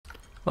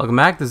Welcome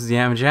back, this is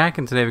Yama Jack,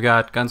 and today we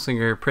got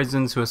Gunslinger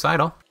Prison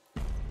Suicidal.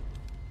 I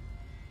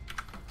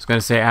was going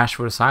to say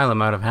Ashwood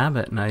Asylum out of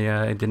habit, and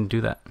I didn't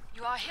do that.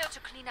 You are here to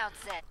clean out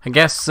Zed. I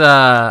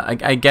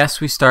guess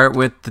we start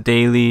with the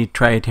daily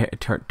Terraria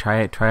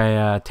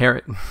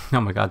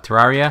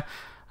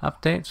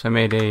update. So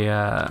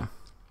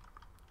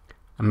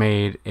I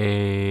made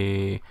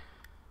a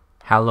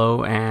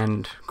Hallow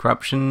and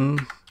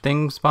Corruption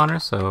thing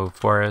spawner. So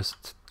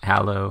Forest,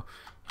 Hallow,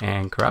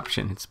 and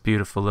Corruption. It's a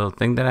beautiful little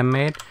thing that I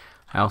made.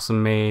 I also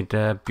made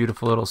a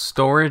beautiful little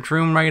storage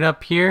room right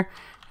up here,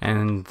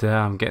 and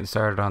I'm getting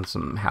started on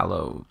some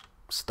Hallow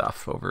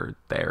stuff over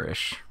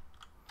there-ish.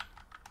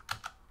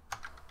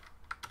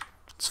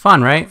 It's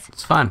fun, right?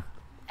 It's fun.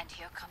 And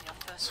here come your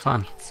first It's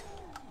fun. targets.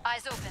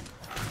 Eyes open.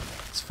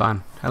 It's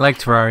fun. I like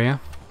Terraria.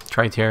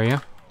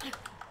 Triteria.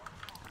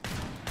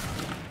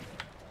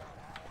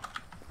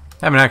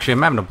 I'm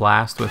having a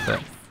blast with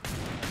it.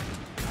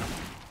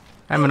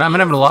 I'm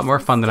having a lot more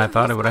fun than I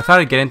thought I would. I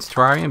thought I'd get into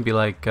Terraria and be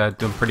like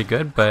doing pretty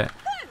good, but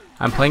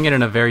I'm playing it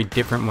in a very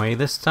different way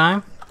this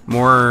time.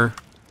 More.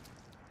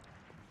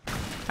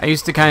 I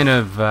used to kind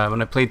of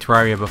when I played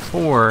Terraria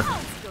before,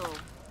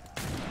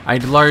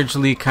 I'd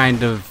largely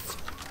kind of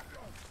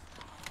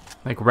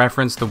like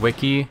reference the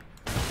wiki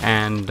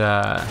and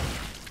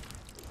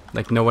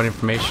like know what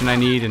information I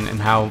need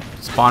and how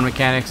spawn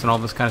mechanics and all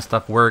this kind of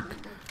stuff work.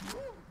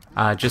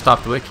 Just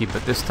off the wiki,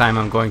 but this time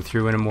I'm going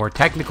through in a more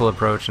technical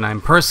approach, and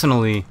I'm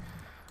personally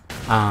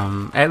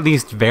at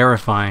least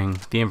verifying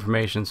the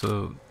information,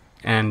 so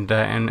and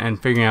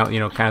figuring out, you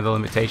know, kind of the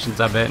limitations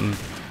of it, and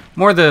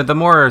more the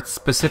more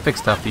specific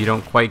stuff that you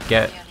don't quite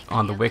get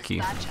on the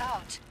wiki,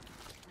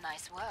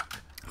 Nice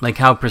work. like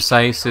how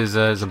precise is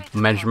a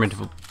measurement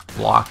of a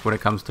block when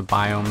it comes to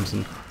biomes,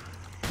 and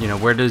you know,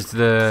 where does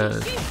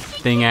the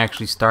thing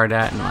actually start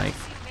at, and like,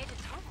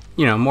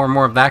 you know,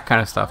 more of that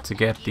kind of stuff to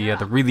get the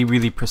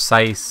really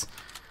precise,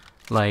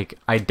 like,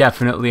 I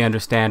definitely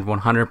understand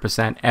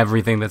 100%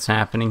 everything that's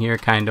happening here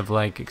kind of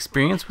like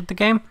experience with the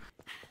game,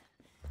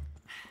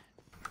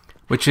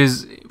 which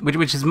is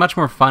much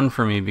more fun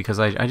for me because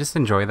I just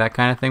enjoy that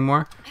kind of thing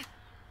more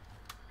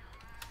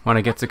when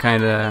I get to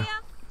kind of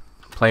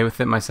play with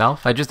it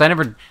myself. I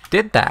never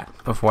did that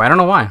before. I don't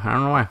know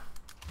why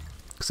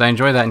because I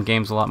enjoy that in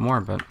games a lot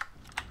more, but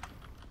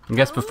I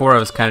guess before I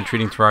was kind of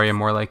treating Terraria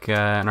more like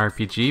an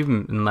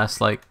RPG and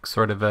less like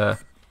sort of a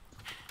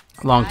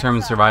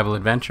long-term survival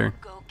adventure.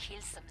 Go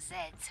kill some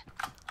Zeds.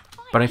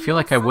 But I feel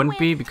like I wouldn't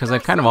be, because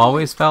I've kind of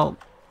always felt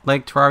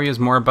like Terraria is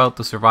more about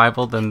the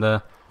survival than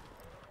the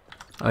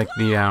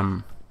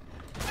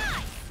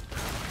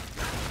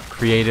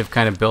creative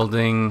kind of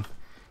building,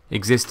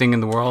 existing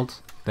in the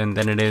world than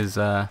it is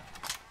about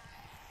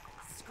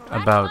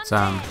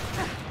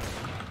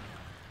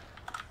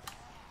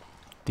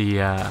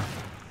the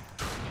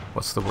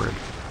what's the word?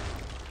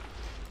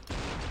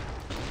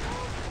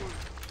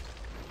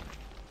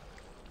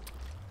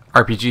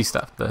 RPG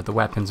stuff, the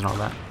weapons and all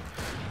that.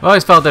 I've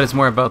always felt that it's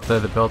more about the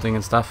building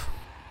and stuff.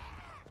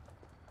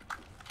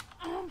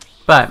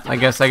 But I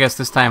guess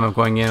this time I'm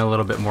going in a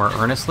little bit more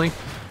earnestly.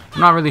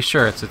 I'm not really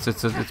sure. It's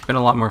been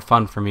a lot more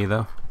fun for me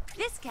though.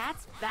 This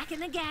cat's back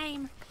in the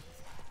game.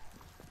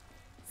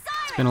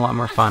 It's been a lot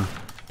more fun.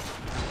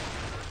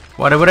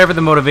 Whatever the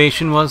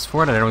motivation was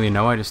for it, I don't really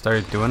know. I just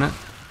started doing it.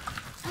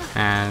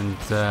 And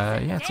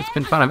yeah, it's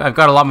been fun. I've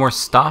got a lot more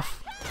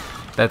stuff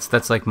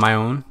that's like my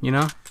own, you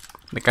know.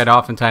 Like I'd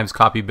oftentimes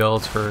copy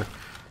builds for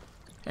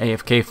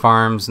AFK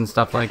farms and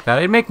stuff like that.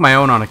 I'd make my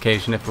own on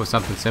occasion if it was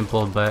something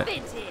simple, but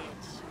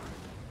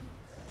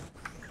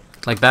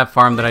like that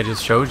farm that I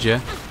just showed you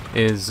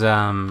is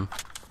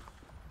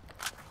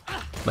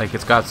like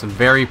it's got some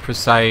very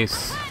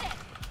precise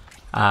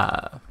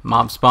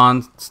mob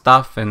spawn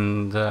stuff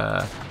and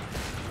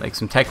like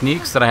some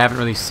techniques that I haven't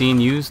really seen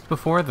used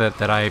before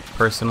that I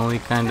personally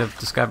kind of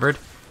discovered.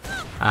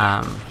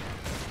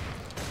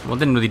 Well,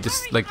 didn't really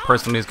just like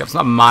personally discover. It's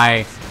not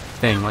my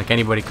thing. Like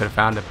anybody could have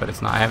found it, but it's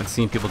not. I haven't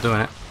seen people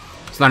doing it.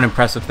 It's not an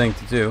impressive thing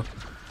to do.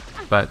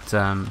 But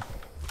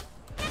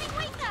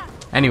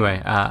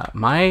anyway,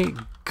 my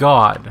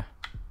God.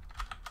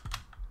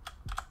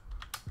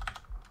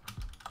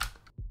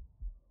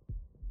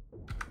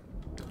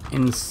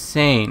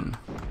 Insane.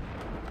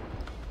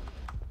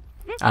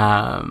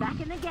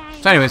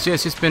 So anyways, yeah,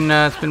 it's been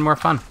more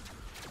fun.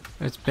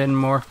 It's been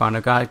more fun.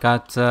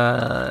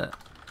 Well,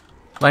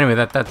 anyway,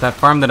 that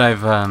farm that I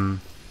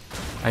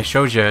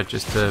showed you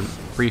just a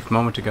brief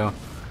moment ago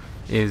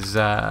is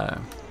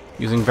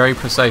using very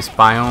precise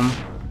biome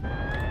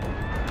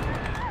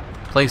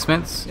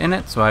placements in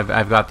it. So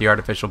I've got the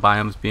artificial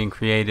biomes being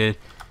created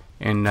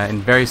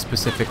in very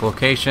specific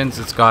locations.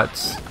 It's got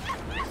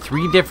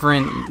 3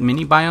 different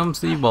mini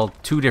biomes well,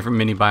 2 different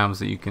mini biomes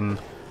that you can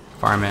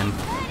farm in.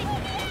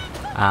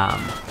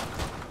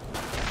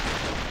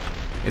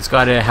 It's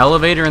got a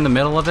elevator in the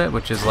middle of it,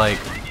 which is like,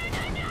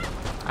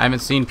 I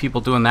haven't seen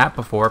people doing that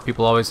before.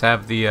 People always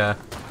have the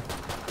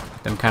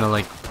them kind of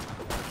like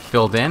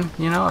filled in,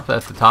 you know, up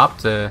at the top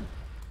to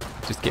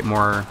just get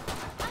more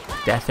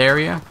death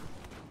area.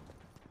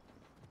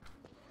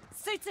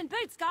 Suits and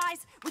boots,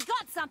 guys. We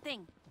got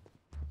something.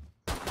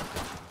 That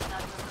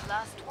was the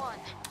last one.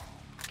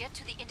 Get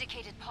to the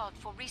indicated pod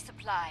for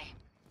resupply.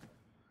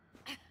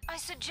 I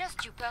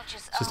suggest you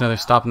purchase. It's just another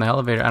stop in the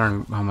elevator. I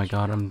don't. Oh my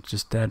god, I'm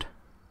just dead.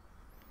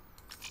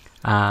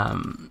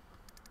 So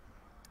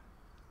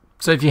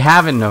if you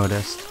haven't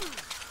noticed,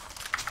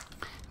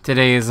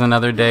 today is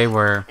another day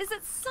where Is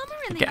it summer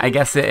in the I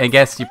guess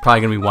you're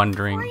probably gonna be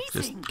wondering,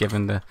 just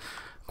given the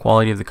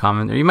quality of the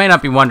comment. Or you might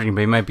not be wondering, but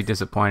you might be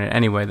disappointed.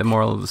 Anyway, the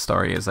moral of the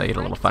story is I ate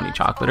a little funny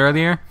chocolate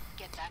earlier.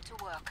 Get back to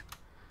work.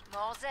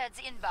 More Zeds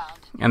inbound.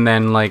 And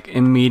then, like,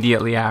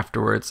 immediately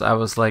afterwards, I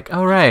was like,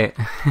 "Oh right,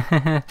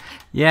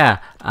 yeah."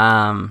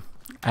 I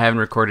haven't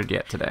recorded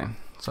yet today,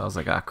 so I was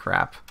like, "Ah,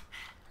 crap."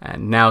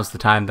 And now's the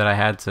time that I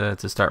had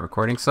to start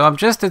recording. So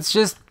it's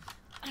just,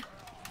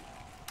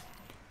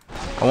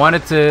 I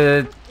wanted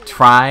to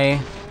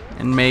try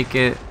and make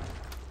it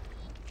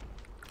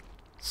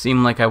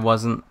seem like I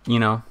wasn't, you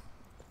know,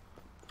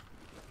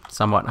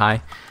 somewhat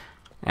high,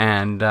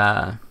 and you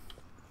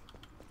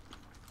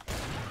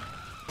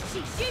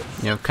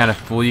know, kind of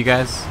fool you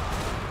guys,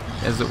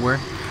 as it were.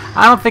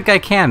 I don't think I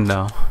can,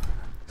 though.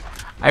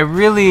 I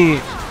really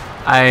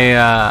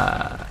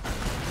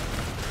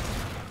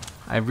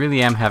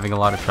am having a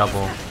lot of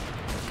trouble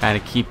kind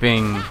of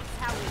keeping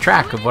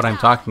track of what I'm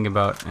talking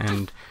about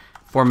and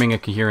forming a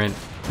coherent,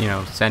 you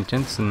know,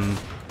 sentence and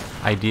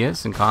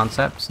ideas and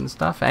concepts and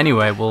stuff.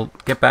 Anyway, we'll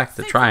get back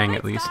to trying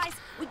at least.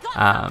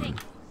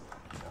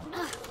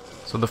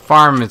 So the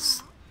farm,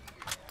 it's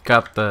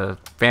got the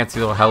fancy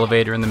little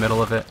elevator in the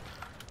middle of it,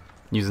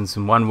 using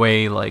some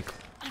one-way like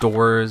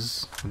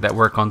doors that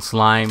work on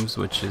slimes,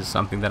 which is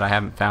something that I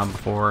haven't found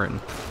before,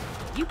 and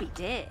You be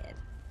dead.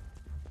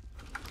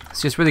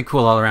 it's just really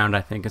cool all around.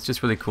 I think it's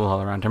just really cool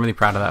all around. I'm really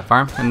proud of that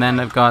farm. And then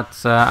I've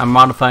got I'm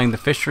modifying the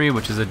fishery,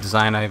 which is a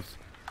design I've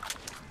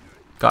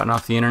gotten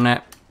off the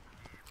internet,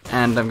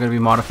 and I'm going to be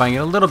modifying it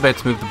a little bit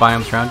to move the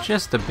biomes around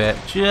just a bit,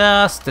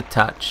 just a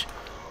touch.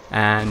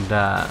 And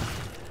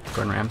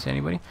Gordon Ramsay,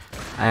 anybody?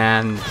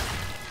 And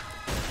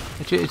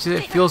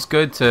it feels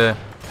good to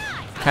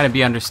kind of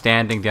be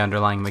understanding the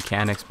underlying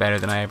mechanics better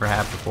than I ever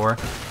have before,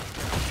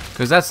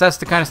 because that's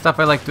the kind of stuff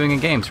I like doing in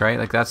games, right?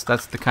 Like that's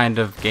the kind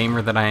of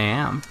gamer that I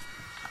am,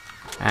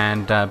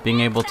 and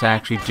being able to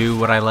actually do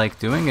what I like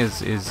doing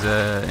is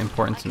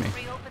important to me.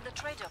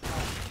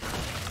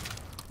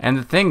 And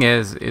the thing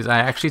is I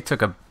actually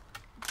took a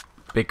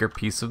bigger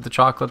piece of the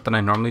chocolate than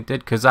I normally did,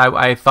 because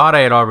I thought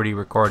I had already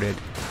recorded,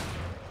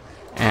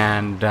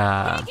 and In the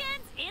house.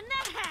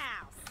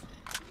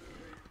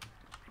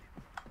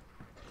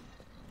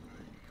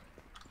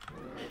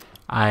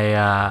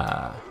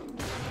 I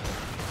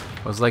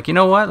was like, you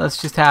know what?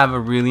 Let's just have a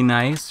really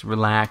nice,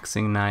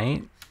 relaxing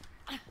night.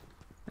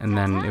 And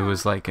then it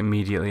was like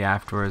immediately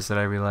afterwards that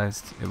I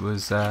realized it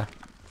was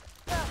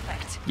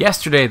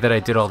yesterday that I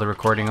did all the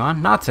recording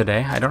on, not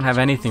today. I don't have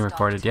anything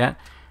recorded yet.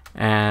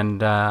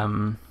 And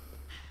I'm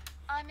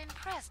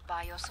impressed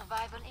by your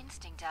survival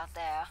instinct out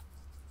there.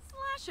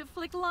 Flash of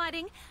flick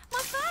lighting. My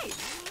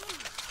face.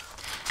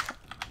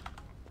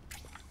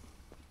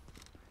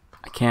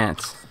 I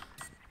can't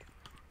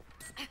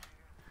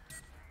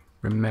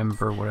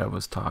remember what I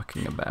was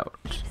talking about.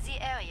 Keep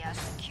the area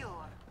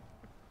secure.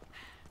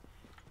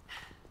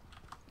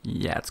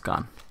 Yeah, it's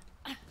gone.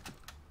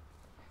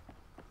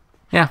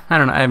 Yeah, I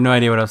don't know. I have no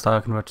idea what I was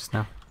talking about just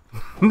now. I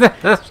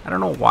don't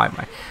know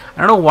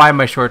why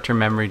my short-term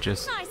memory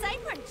just Nice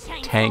apron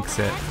change. tanks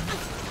it.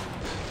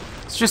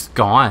 It's just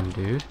gone,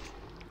 dude.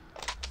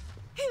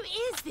 Who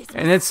is this?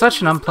 And it's such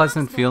an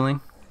unpleasant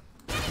feeling.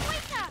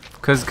 Weaker.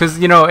 Cause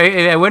you know,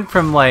 it went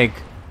from like,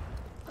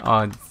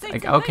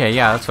 like, okay,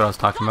 yeah, that's what I was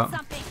talking Got about.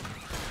 something.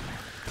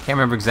 Can't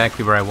remember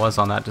exactly where I was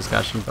on that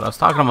discussion, but I was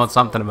talking about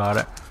something about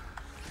it.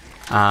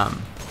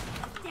 Down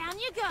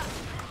you go.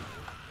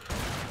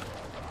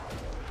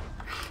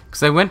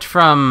 Cause I went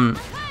from,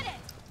 Got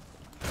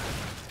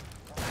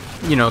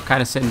it. you know,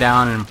 kind of sitting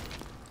down and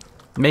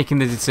making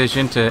the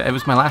decision to, it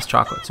was my last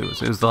chocolate too.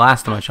 It was the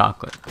last of my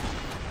chocolate.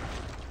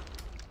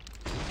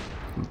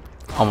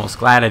 Almost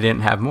glad I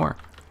didn't have more.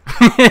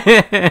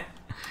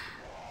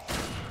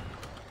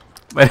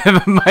 But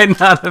it might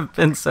not have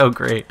been so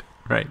great,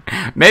 right?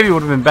 Maybe it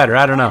would have been better,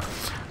 I don't know.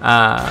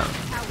 How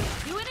we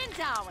do it in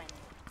Darwin.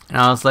 And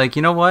I was like,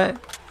 you know what?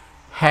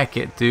 Heck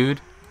it,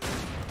 dude.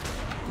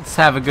 Let's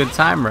have a good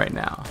time right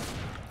now.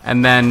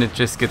 And then it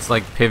just gets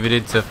like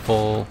pivoted to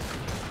full,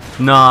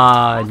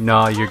 nah,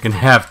 you're gonna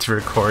have to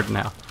record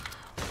now.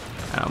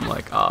 And I'm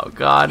like, oh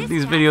god,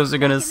 these videos are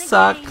gonna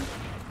suck.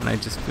 And I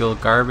just feel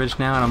garbage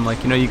now. And I'm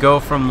like, you know, you go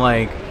from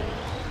like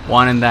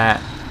wanting that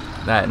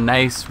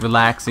nice,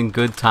 relaxing,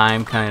 good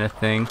time kind of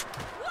thing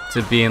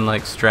to being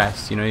like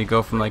stressed. You know, you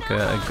go from like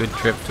a good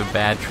trip to a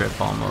bad trip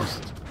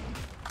almost.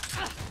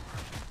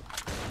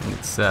 And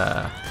it's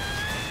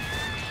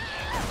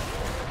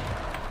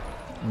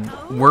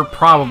we're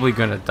probably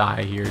gonna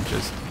die here,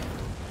 just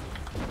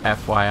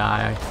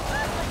FYI.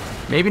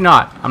 Maybe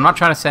not. I'm not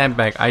trying to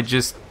sandbag. I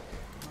don't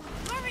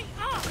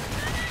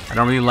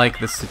really like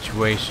this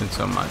situation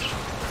so much,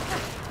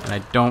 and I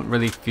don't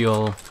really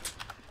feel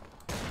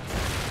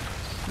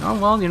Oh,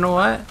 well, you know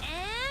what?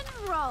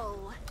 And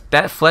roll.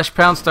 That flesh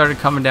pound started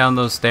coming down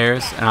those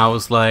stairs, and I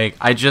was like,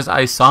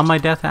 I saw my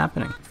death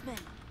happening.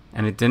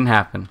 And it didn't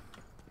happen.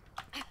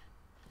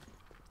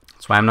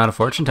 That's why I'm not a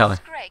fortune teller.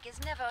 Greg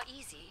is never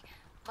easy,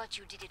 but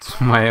you did it That's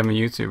why I'm a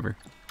YouTuber.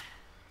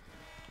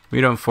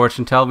 We don't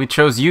fortune tell, we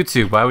chose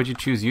YouTube. Why would you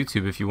choose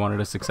YouTube if you wanted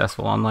a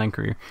successful online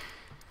career?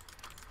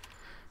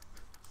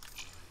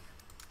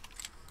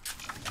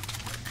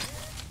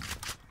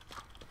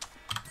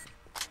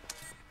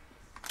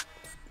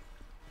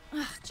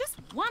 Just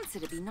once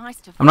it'd be nice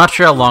to. I'm not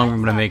sure how long I'm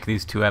going to make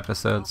these 2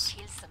 episodes.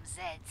 Kill some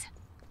Zeds.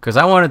 Because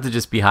I wanted to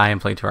just be high and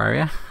play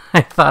Terraria.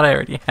 I thought I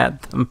already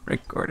had them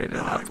recorded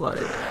and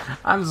uploaded.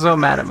 I'm so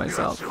mad at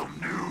myself.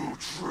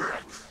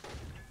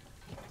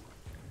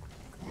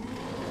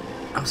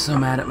 I'm so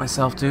mad at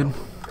myself, dude.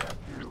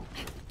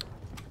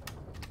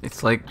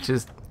 It's like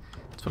just...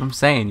 That's what I'm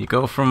saying. You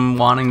go from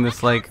wanting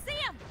this like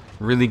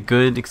really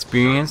good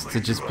experience to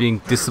just being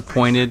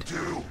disappointed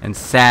and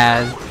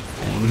sad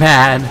and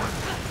mad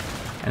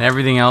and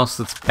everything else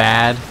that's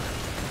bad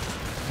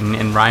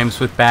and rhymes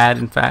with bad,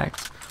 in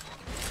fact.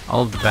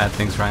 All of the bad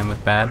things rhyme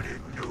with bad.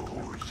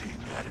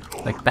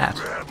 Like that.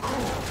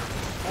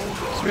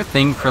 Is there a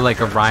thing for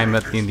like a rhyme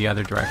that's in the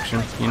other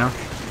direction, you know?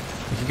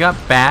 If you got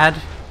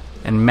bad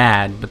and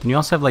mad, but then you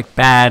also have like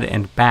bad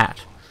and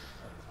bat.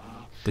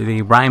 Do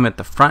they rhyme at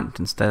the front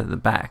instead of the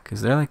back?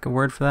 Is there like a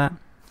word for that?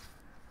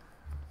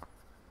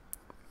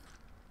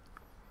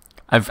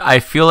 I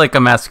feel like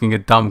I'm asking a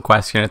dumb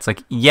question. It's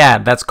like, yeah,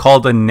 that's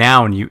called a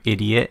noun, you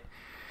idiot.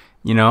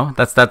 You know,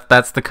 that's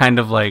the kind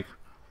of like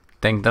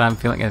thing that I'm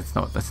feeling. It's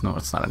not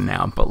a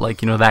noun, but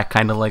like, you know, that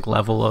kind of like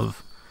level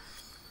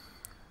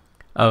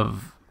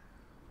of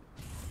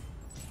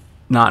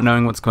not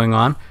knowing what's going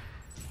on.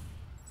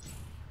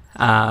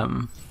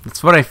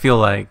 That's what I feel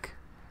like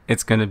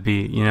it's gonna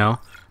be, you know.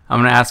 I'm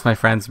gonna ask my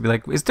friends and be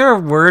like, is there a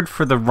word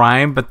for the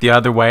rhyme but the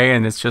other way?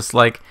 And it's just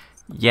like,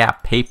 yeah,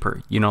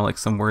 paper, you know, like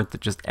some word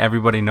that just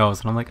everybody knows.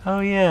 And I'm like, oh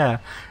yeah,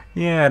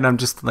 yeah. And I'm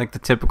just like the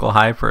typical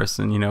high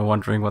person, you know,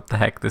 wondering what the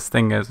heck this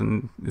thing is.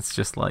 And it's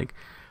just like,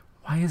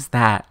 why is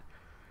that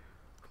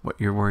what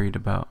you're worried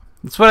about?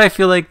 That's what I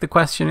feel like the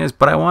question is,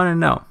 but I want to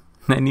know.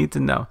 I need to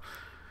know.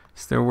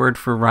 Is there a word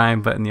for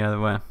rhyme but in the other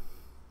way?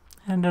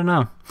 I don't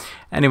know.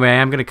 Anyway,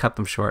 I'm going to cut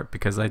them short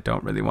because I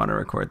don't really want to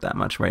record that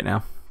much right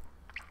now.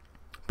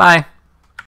 Bye.